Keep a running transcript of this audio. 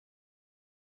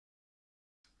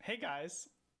Hey guys,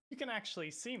 you can actually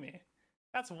see me.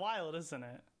 That's wild, isn't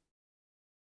it?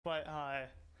 But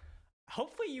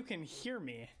hopefully you can hear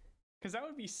me, because that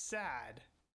would be sad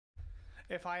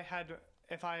if I had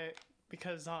if I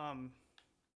because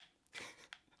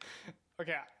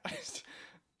okay,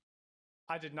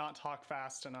 I did not talk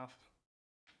fast enough.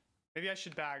 Maybe I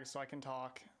should bag so I can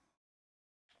talk.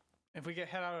 If we get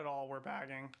hit out at all, we're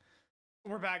bagging.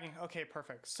 We're bagging. Okay,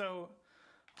 perfect. So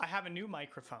I have a new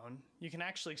microphone. You can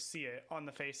actually see it on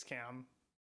the face cam,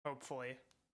 hopefully.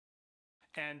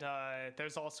 And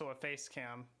there's also a face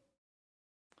cam.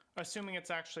 Assuming it's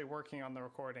actually working on the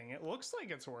recording. It looks like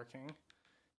it's working.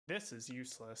 This is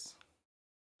useless.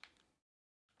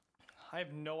 I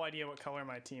have no idea what color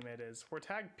my teammate is. We're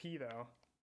tagged P though.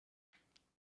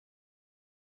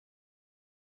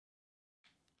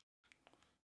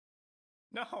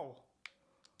 No!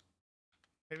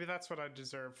 Maybe that's what I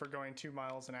deserve for going 2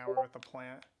 miles an hour with a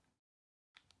plant.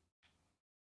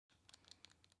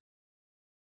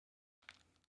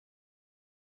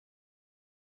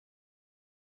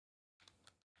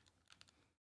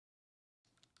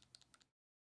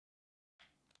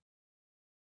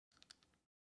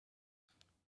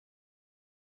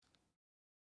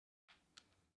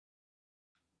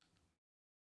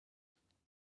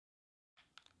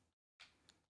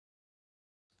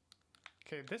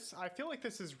 Okay, I feel like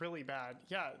this is really bad.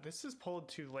 Yeah, this is pulled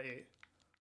too late.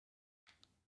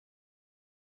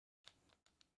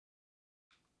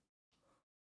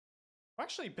 I'm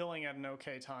actually billing at an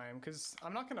okay time, because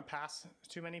I'm not going to pass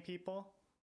too many people.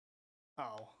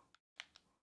 Oh.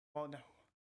 Well, no.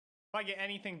 If I get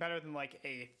anything better than like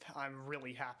 8th, I'm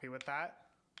really happy with that.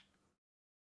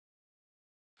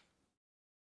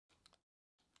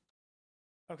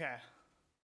 Okay.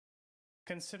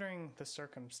 Considering the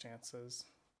circumstances.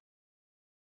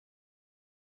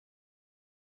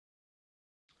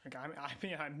 Like, I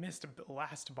mean, I missed a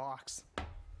last box.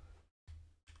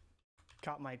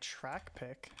 Got my track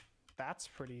pick. That's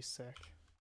pretty sick.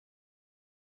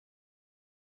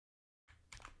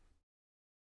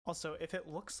 Also, if it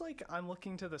looks like I'm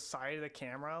looking to the side of the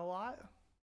camera a lot,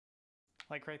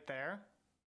 like right there,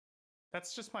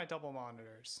 that's just my double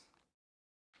monitors.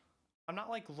 I'm not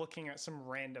like looking at some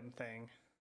random thing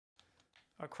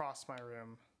across my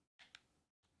room.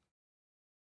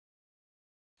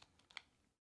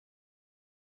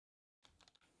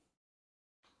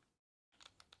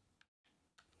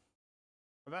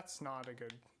 Well, that's not a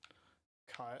good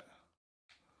cut.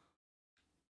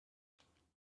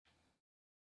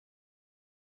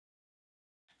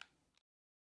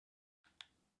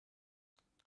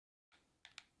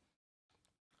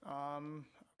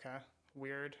 Okay,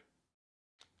 weird.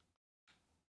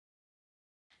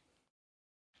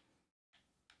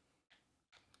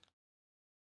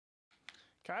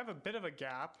 Okay, I have a bit of a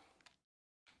gap.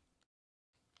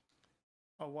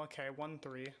 Oh, okay,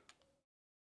 1-3.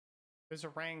 There's a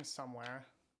rang somewhere.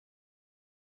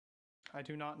 I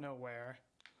do not know where.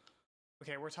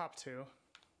 Okay, we're top 2.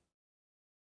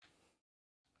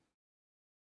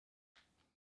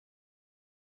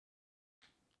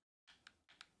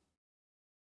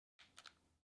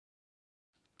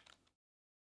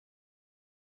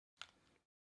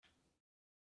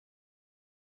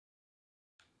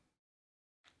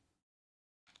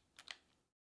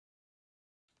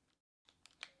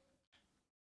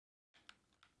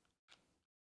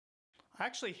 I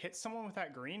actually hit someone with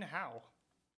that green? How?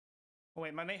 Oh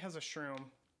wait, my mate has a shroom.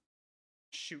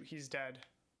 Shoot, he's dead.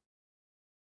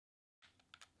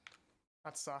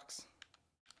 That sucks.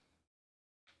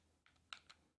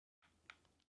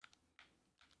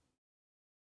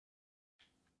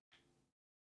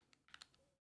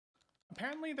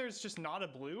 Apparently there's just not a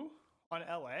blue on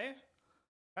LA?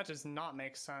 That does not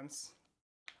make sense.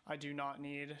 I do not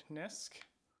need Nisk.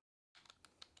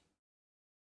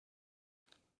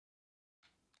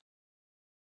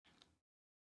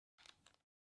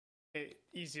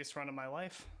 Easiest run of my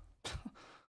life.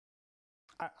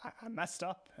 I messed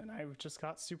up and I just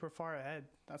got super far ahead.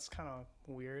 That's kind of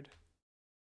weird.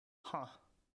 Huh.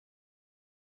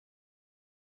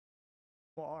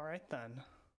 Well, alright then.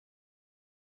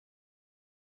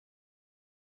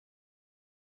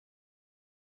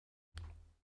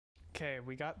 Okay,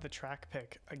 we got the track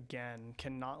pick again.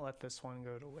 Cannot let this one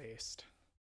go to waste.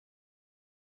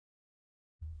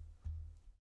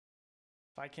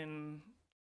 If I can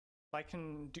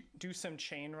do some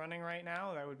chain running right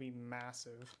now, that would be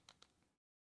massive.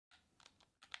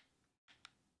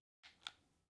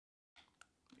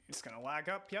 It's gonna lag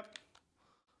up, yep.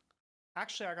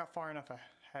 Actually, I got far enough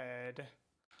ahead,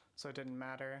 so it didn't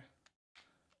matter.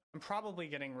 I'm probably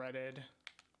getting redded.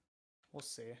 We'll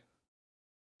see.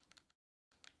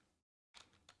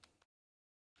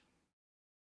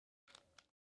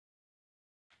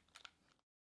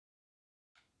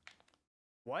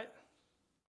 What?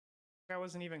 That guy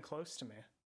wasn't even close to me.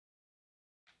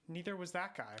 Neither was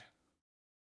that guy.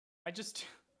 I just...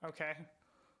 Okay.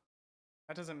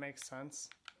 That doesn't make sense.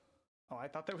 Oh, I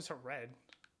thought there was a red.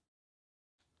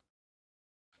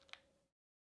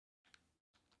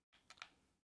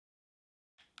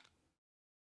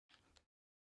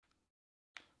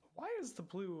 Why is the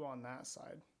blue on that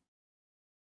side?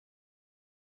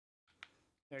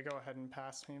 Yeah, go ahead and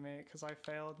pass me, mate, because I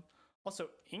failed. Also,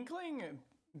 Inkling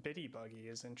Biddy Buggy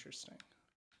is interesting.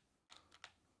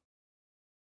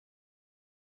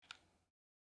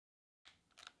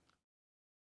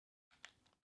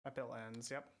 That bill ends,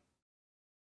 yep.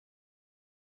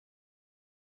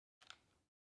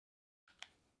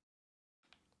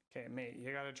 Okay, mate,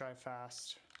 you gotta drive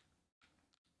fast.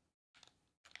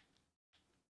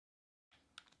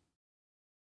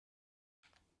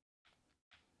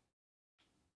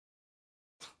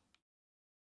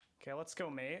 Okay, let's go,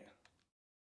 mate.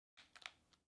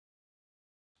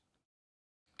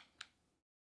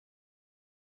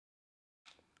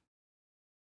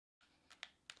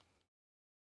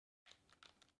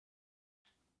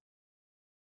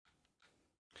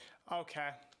 Okay.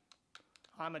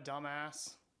 I'm a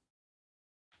dumbass.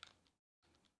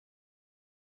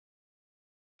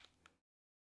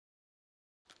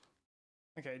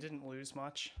 Okay, I didn't lose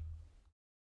much.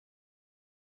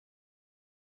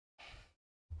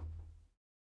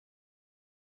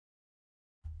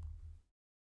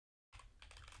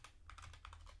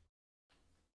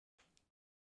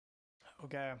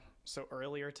 Okay, so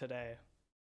earlier today,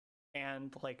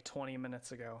 and like 20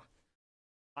 minutes ago,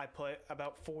 I put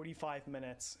about 45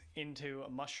 minutes into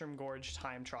Mushroom Gorge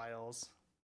time trials.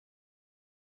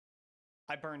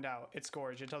 I burned out. It's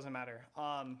Gorge, it doesn't matter.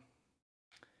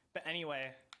 But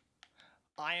anyway,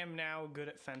 I am now good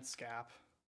at fence gap.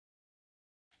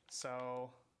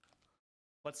 So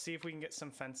let's see if we can get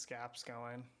some fence gaps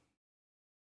going.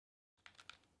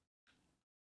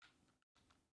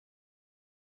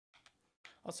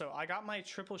 Also, I got my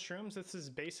triple shrooms. This is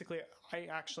basically, I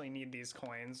actually need these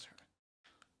coins.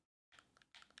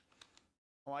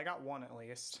 Well, I got one at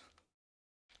least.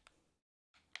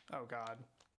 Oh god.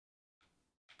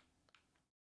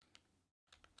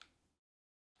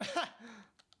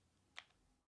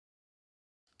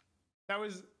 That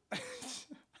was...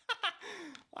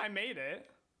 I made it.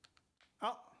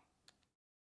 Oh.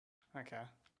 Okay.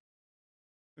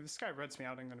 If this guy reds me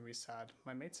out, I'm gonna be sad.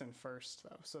 My mate's in first,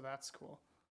 though, so that's cool.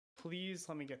 Please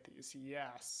let me get these.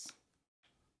 Yes.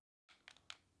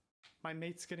 My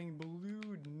mate's getting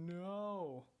blued.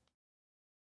 No.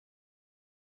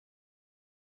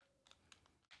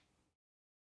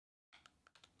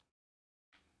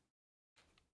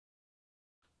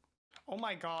 Oh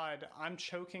my god, I'm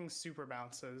choking super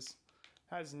bounces.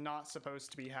 That is not supposed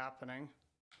to be happening.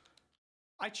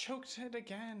 I choked it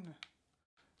again.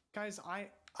 Guys,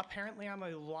 apparently I'm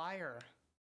a liar.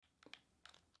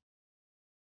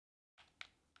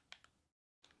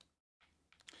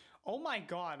 Oh my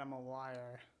god, I'm a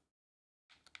liar.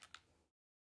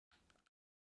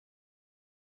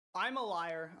 I'm a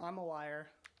liar. I'm a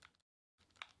liar.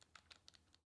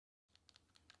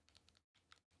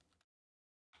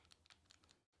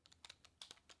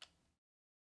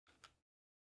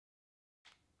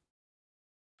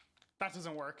 That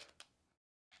doesn't work.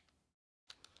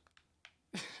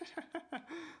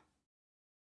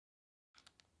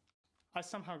 I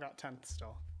somehow got 10th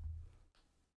still.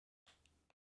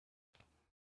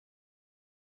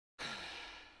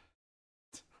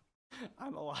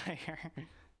 I'm a liar.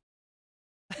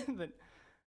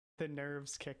 the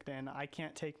nerves kicked in. I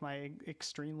can't take my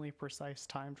extremely precise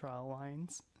time trial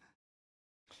lines.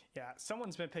 Yeah,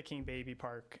 someone's been picking Baby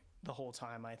Park the whole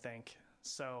time, I think.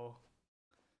 So,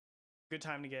 good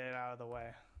time to get it out of the way.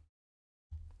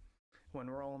 When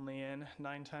we're only in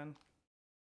 9-10.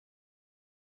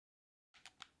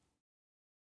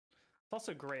 It's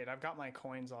also great. I've got my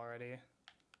coins already.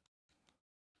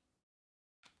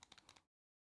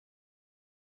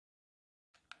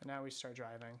 And now we start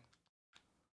driving.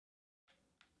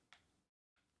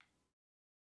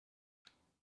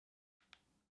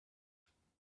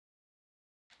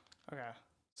 Okay,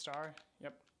 star,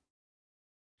 yep.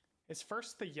 Is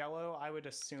first the yellow? I would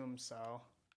assume so.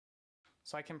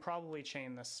 So I can probably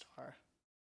chain this star.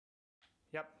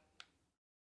 Yep.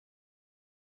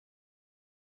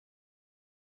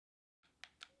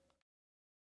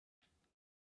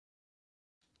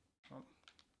 Oh.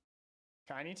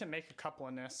 Okay, I need to make a couple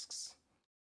of nisks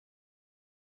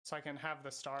so I can have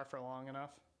the star for long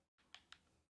enough.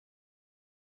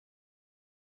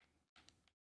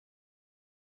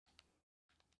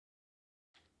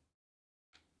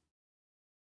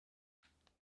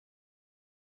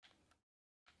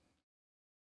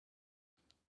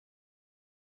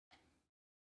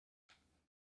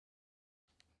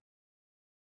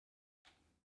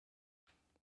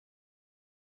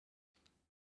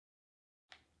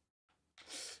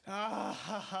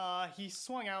 Ah, he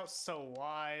swung out so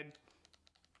wide.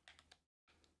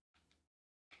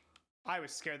 I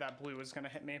was scared that blue was gonna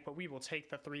hit me, but we will take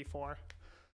the 3-4.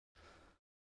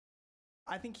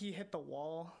 I think he hit the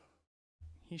wall.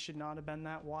 He should not have been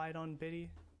that wide on Biddy.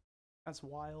 That's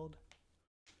wild.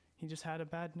 He just had a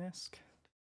bad nisc.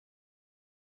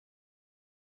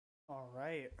 All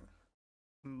right.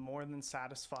 More than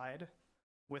satisfied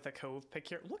with a cove pick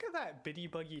here. Look at that Biddy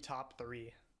Buggy top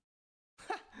 3.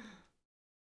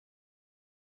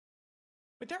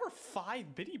 But there were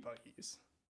 5 Biddy Buggies.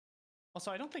 Also,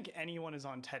 I don't think anyone is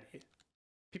on Teddy.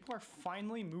 People are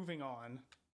finally moving on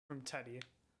from Teddy.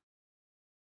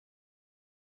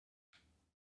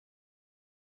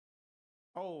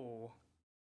 Oh.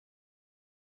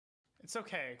 It's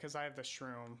okay, because I have the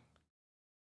shroom.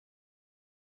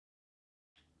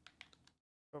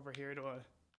 Over here to a...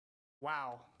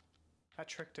 Wow. That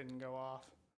trick didn't go off.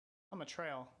 I'm a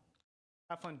trail.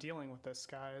 Have fun dealing with this,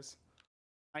 guys.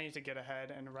 I need to get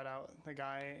ahead and red out the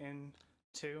guy in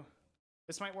 2.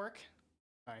 This might work.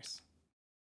 Nice.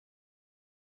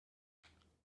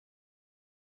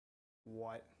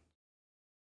 What?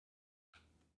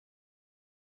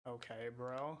 Okay,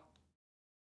 bro.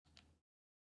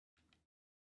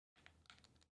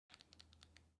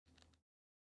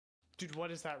 Dude,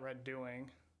 what is that red doing?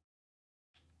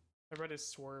 The red is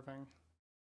swerving.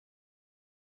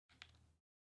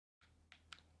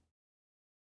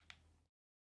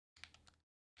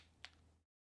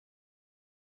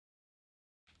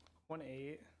 One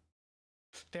 8.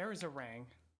 There is a ring.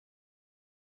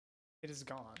 It is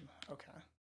gone. Okay.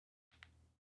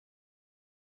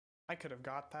 I could have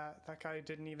got that. That guy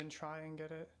didn't even try and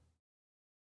get it.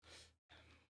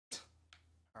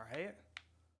 Alright.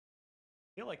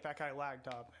 I feel like that guy lagged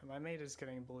up. My mate is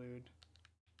getting blued.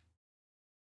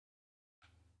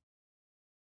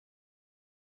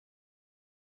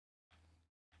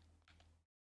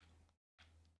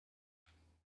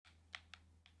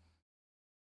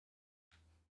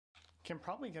 Can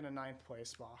probably get a 9th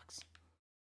place box.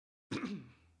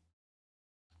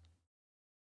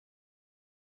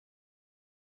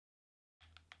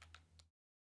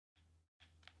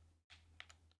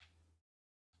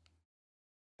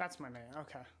 That's my main.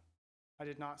 Okay. I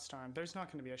did not stun. There's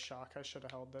not going to be a shock. I should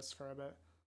have held this for a bit.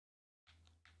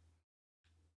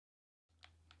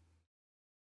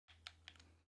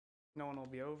 No one will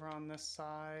be over on this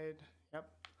side. Yep.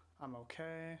 I'm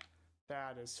okay.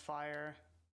 That is fire.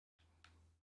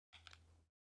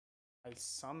 I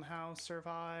somehow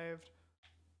survived.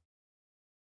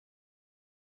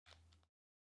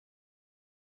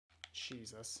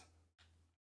 Jesus.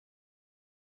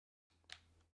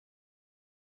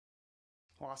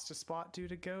 Lost a spot due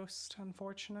to ghost,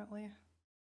 unfortunately.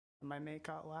 And my mate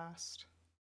got last.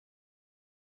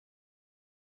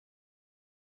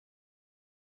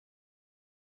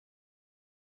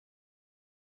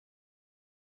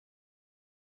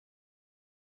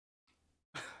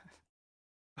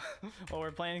 Well,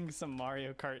 we're playing some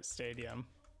Mario Kart Stadium.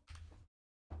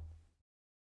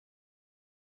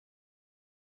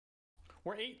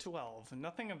 We're 8-12.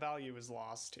 Nothing of value is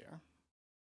lost here.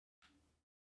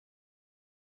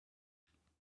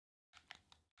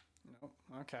 Nope.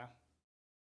 Okay.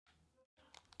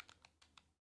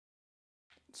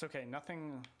 It's okay.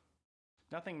 Nothing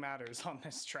matters on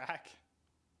this track.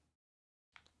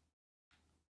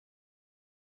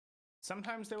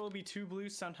 Sometimes there will be 2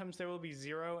 blues, sometimes there will be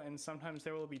 0, and sometimes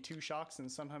there will be 2 shocks, and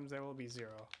sometimes there will be 0.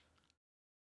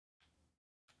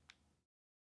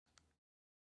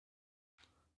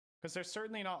 Because there's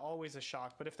certainly not always a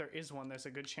shock, but if there is one, there's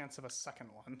a good chance of a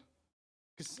second one.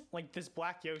 Because, like, this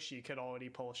black Yoshi could already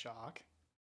pull shock.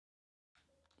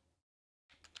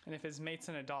 And if his mate's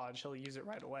in a dodge, he'll use it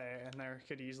right away, and there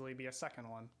could easily be a second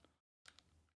one.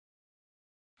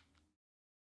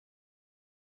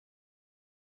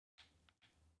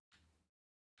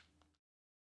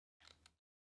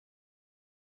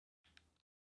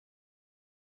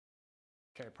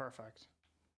 Okay, perfect.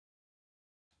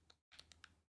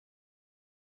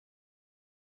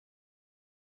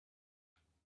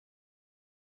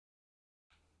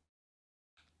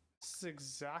 This is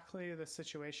exactly the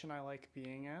situation I like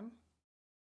being in.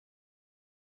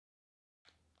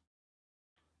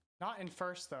 Not in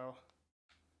first, though.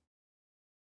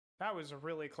 That was a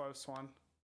really close one.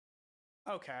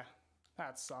 Okay,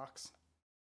 that sucks.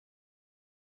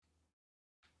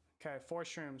 Okay, 4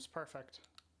 shrooms, perfect.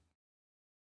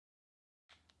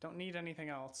 Don't need anything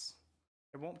else.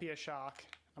 It won't be a shock.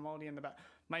 I'm already in the back.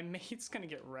 My mate's gonna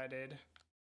get redded.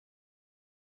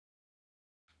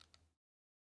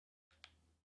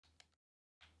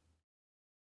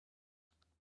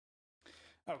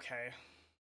 Okay.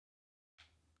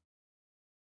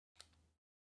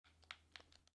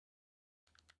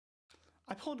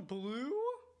 I pulled blue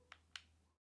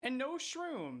and no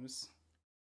shrooms.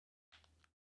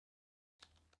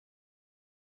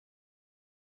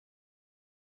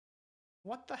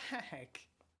 What the heck?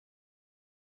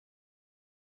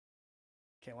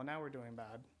 Okay, well now we're doing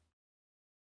bad.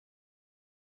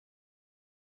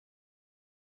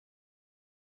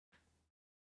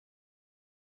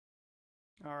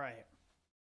 All right.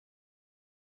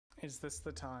 Is this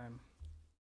the time?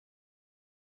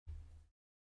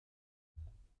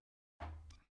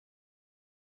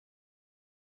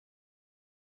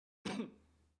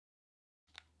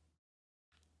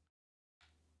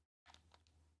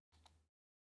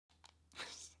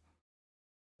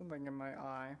 Something in my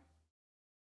eye.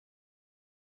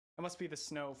 It must be the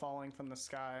snow falling from the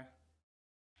sky.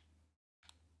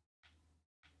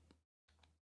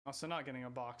 Also, not getting a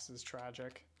box is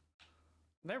tragic.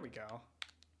 There we go.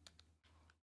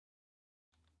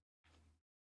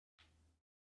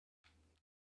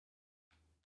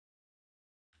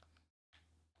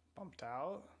 Bumped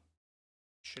out.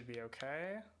 Should be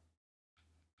okay.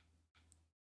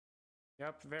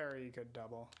 Yep, very good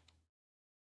double.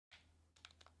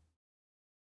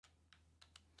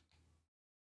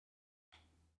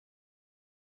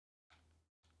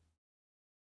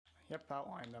 Yep,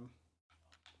 outlined him.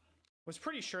 Was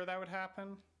pretty sure that would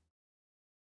happen.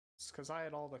 It's because I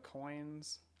had all the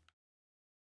coins.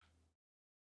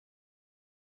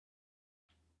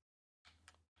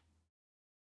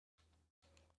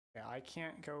 Yeah, I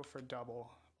can't go for double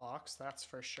box, that's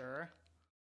for sure.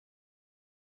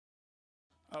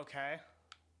 Okay.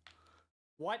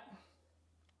 What?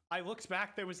 I looked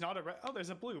back, there was not a red. Oh, there's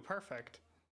a blue, perfect.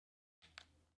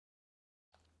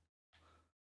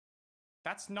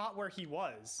 That's not where he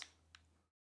was.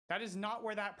 That is not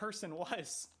where that person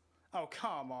was. Oh,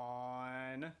 come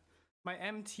on. My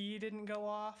MT didn't go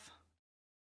off?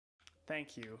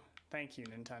 Thank you. Thank you,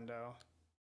 Nintendo.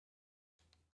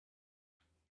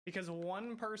 Because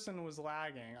one person was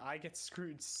lagging, I get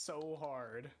screwed so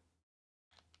hard.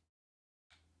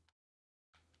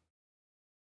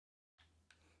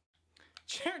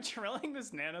 Drilling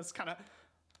this nano's kind of...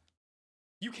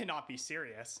 You cannot be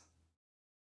serious.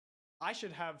 I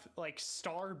should have, like,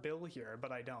 star bill here,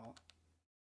 but I don't.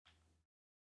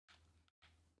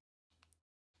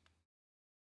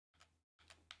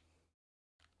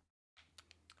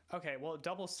 Okay, well,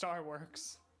 double star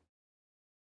works.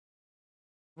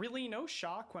 Really, no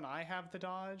shock when I have the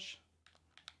dodge?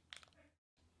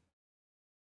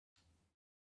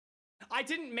 I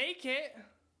didn't make it!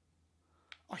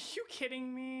 Are you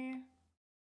kidding me?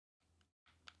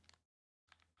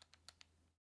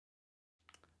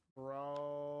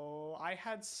 Bro, I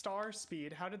had star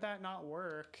speed. How did that not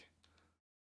work?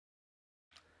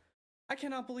 I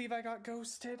cannot believe I got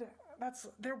ghosted.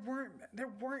 There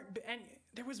weren't any,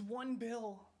 there was one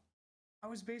bill. I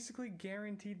was basically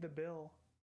guaranteed the bill.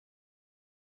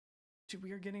 Dude,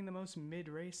 we are getting the most mid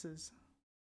races.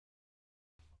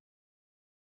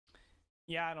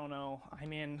 Yeah, I don't know. I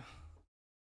mean,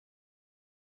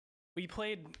 we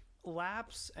played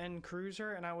Laps and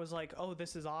Cruiser and I was like, oh,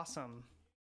 this is awesome.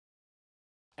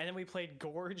 And then we played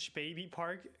Gorge, Baby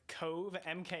Park, Cove,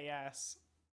 MKS.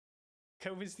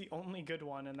 Cove is the only good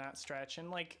one in that stretch.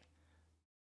 And like,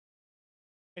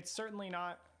 it's certainly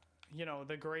not, you know,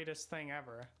 the greatest thing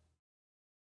ever.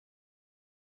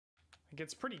 Like,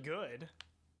 it's pretty good.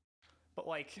 But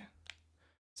like,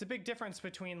 it's a big difference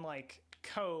between like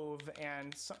Cove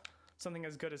and something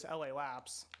as good as LA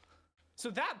Laps. So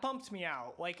that bumped me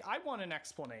out. Like, I want an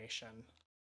explanation.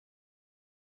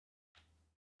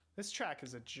 This track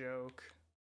is a joke.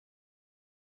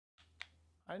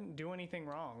 I didn't do anything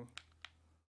wrong.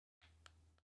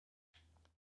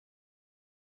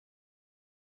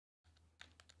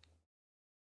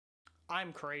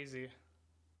 I'm crazy.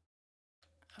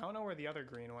 I don't know where the other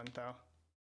green went, though.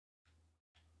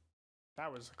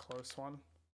 That was a close one.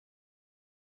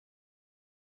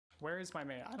 Where is my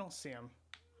mate? I don't see him.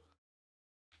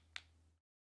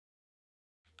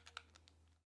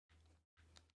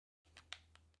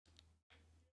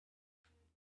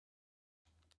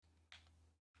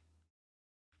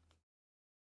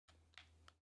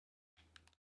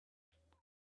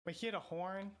 But he had a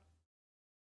horn.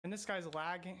 And this guy's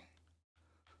lagging.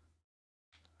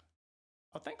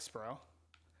 Oh, thanks, bro.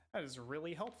 That is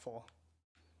really helpful.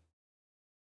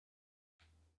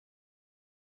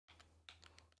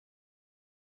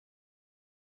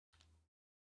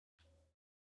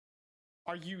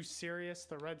 Are you serious?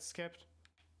 The red skipped?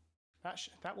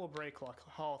 That will break luck.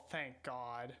 Oh, thank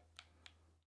God.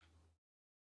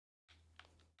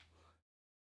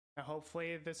 Now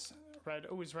hopefully this red...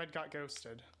 Oh, his red got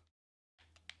ghosted.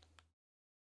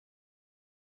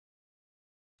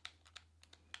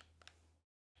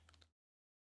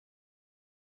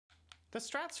 The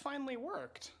strats finally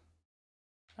worked.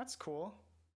 That's cool.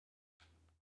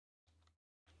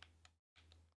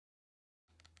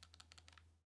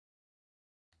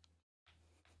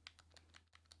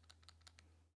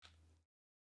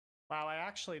 Wow, I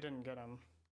actually didn't get him.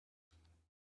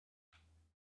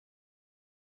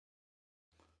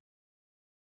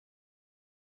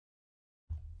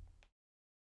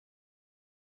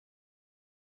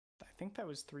 I think that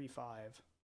was 3-5.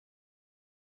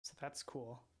 So that's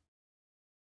cool.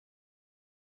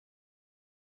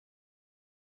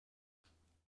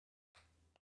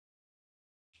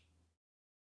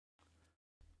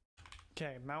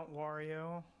 Okay, Mount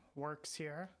Wario works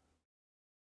here.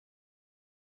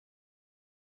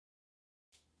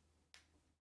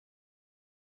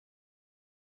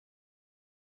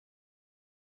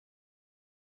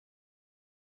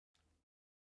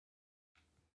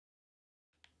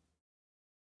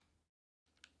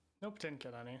 Nope, didn't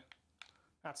get any.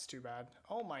 That's too bad.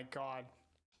 Oh my god.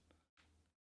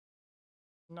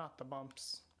 Not the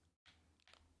bumps.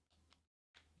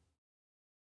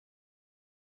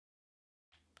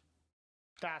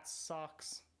 That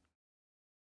sucks.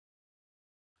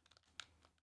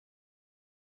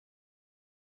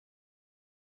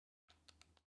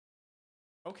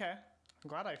 Okay, I'm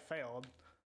glad I failed.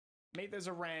 Mate, there's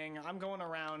a ring. I'm going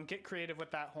around. Get creative with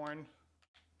that horn.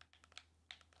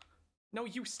 No,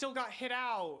 you still got hit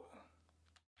out.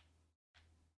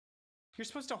 You're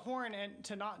supposed to horn and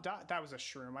to not die. That was a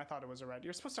shroom. I thought it was a red.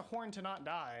 You're supposed to horn to not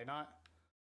die, not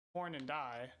horn and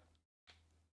die.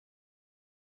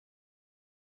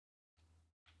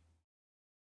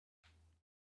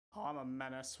 Oh, I'm a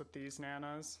menace with these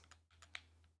nanas.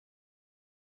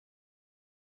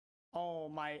 Oh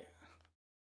my.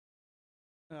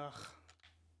 Ugh.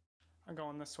 I'm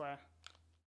going this way.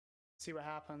 See what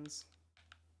happens.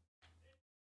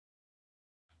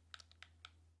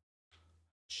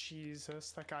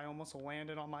 Jesus, that guy almost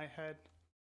landed on my head.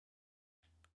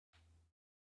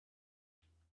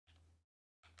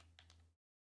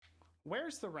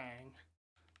 Where's the Rang?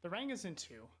 The Rang is in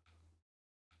 2.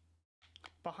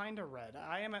 Behind a red.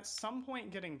 I am at some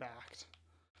point getting backed.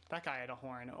 That guy had a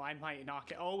horn. Oh, I might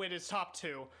knock it. Oh, it is top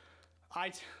 2.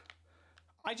 I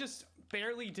just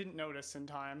barely didn't notice in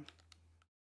time.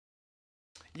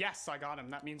 Yes, I got him.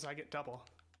 That means I get double.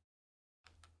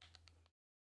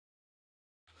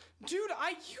 Dude,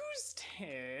 I used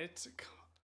it.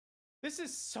 This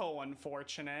is so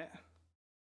unfortunate.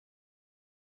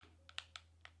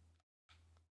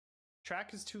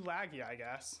 Track is too laggy, I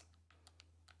guess.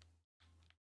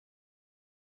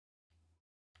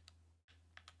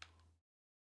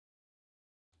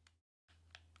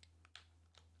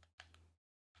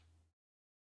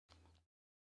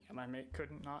 Yeah, my mate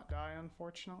couldn't not die,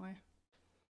 unfortunately.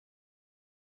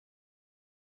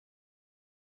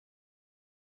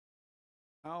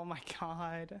 Oh my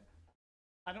god.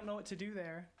 I don't know what to do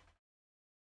there.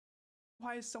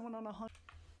 Why is someone on 100?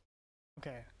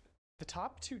 Okay. The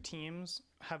top 2 teams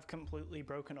have completely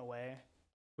broken away,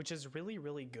 which is really,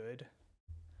 really good.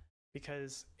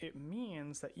 Because it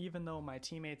means that even though my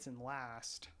teammate's in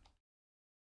last,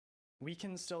 we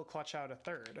can still clutch out a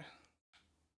 3rd.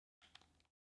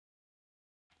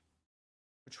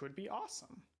 Which would be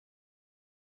awesome.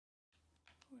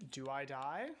 Do I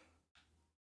die?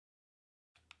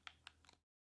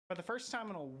 For the first time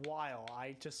in a while,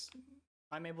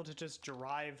 I'm able to just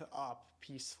drive up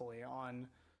peacefully on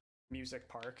Music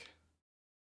Park.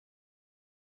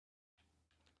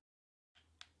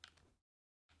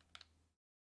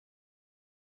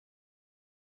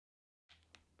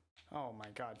 Oh my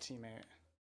god, teammate.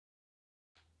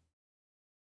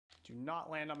 Do not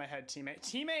land on my head, teammate.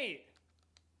 Teammate!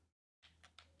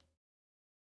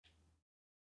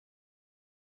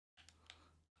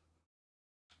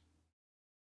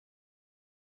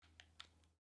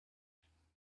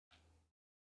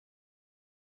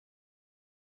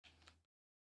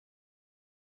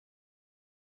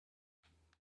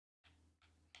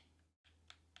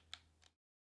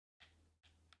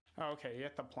 Oh, okay, you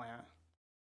hit the plant.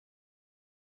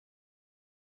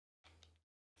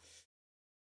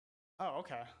 Oh,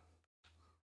 okay.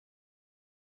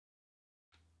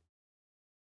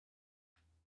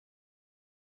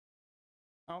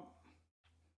 Oh.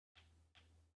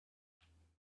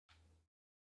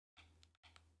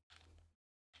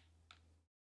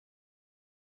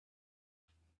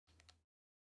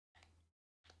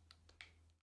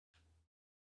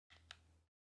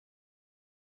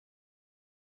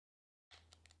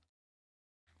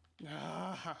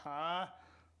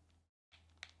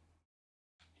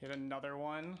 Hit another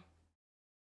one.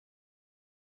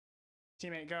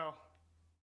 Teammate, go.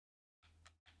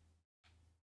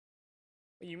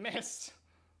 You missed.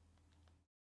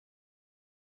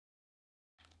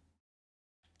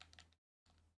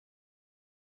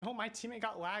 Oh, my teammate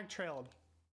got lag trailed.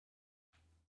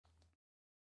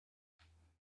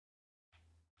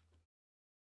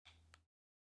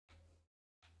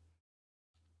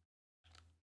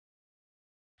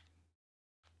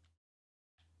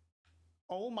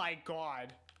 Oh my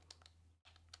god.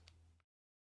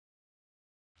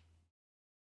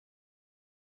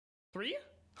 Three?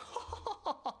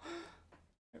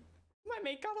 My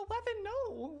mate got 11,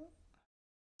 no.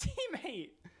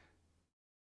 Teammate.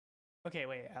 Okay,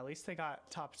 wait, at least they got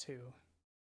top 2.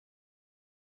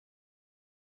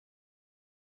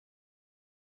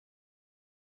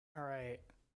 All right.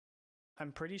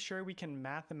 I'm pretty sure we can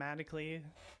mathematically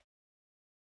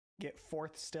get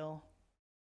 4th still.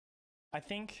 I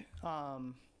think there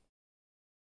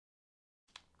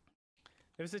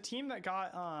was a team that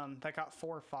got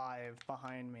 4 or 5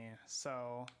 behind me,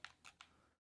 so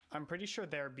I'm pretty sure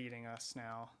they're beating us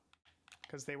now,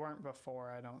 because they weren't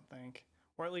before, I don't think,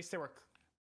 or at least they were.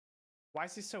 Why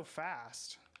is he so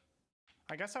fast?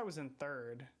 I guess I was in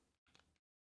 3rd.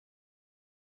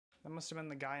 That must have been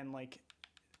the guy in like.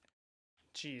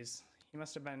 Jeez, he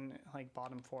must have been like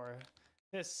bottom 4.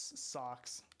 This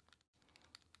sucks.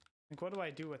 Like, what do I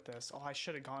do with this? Oh, I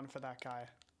should have gone for that guy.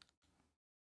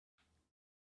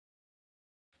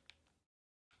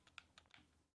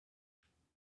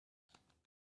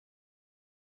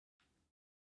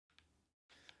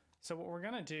 So what we're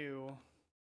gonna do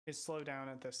is slow down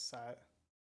at this set.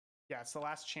 Yeah, it's the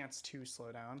last chance to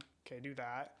slow down. Okay, do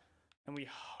that. And we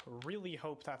really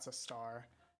hope that's a star.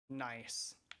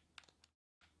 Nice.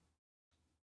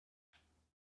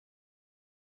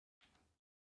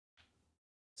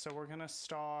 So we're gonna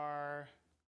star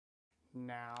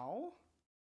now.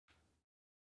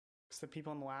 Because the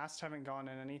people in the last haven't gone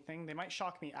in anything. They might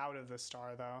shock me out of the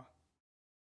star though.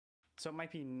 So it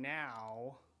might be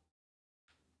now.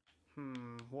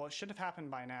 Well, it should have happened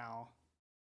by now.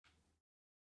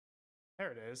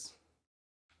 There it is.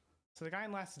 So the guy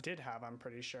in last did have, I'm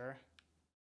pretty sure.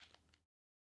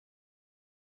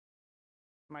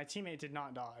 My teammate did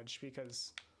not dodge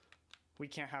because we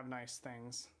can't have nice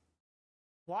things.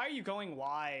 Why are you going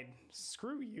wide?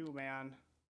 Screw you, man.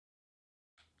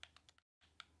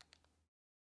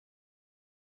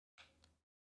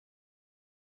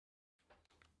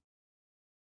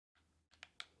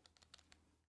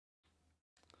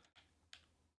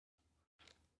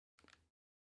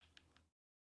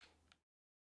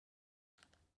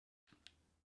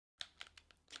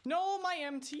 No, my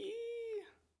MT!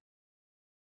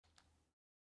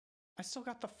 I still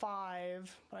got the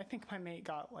 5, but I think my mate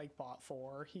got like bot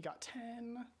 4. He got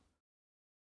 10.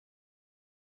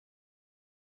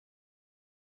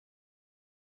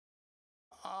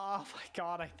 Oh my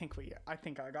god, I think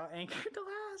I got anchored to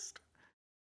last.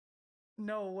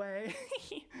 No way.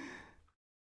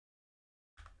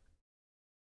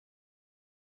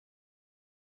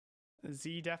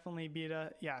 Z definitely beat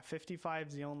us. Yeah,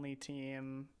 55's the only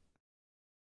team.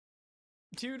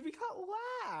 Dude, we got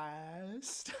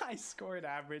last. I scored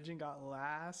average and got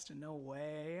last. No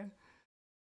way.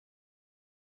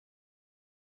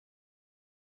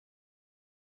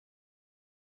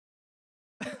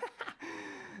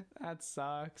 That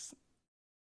sucks.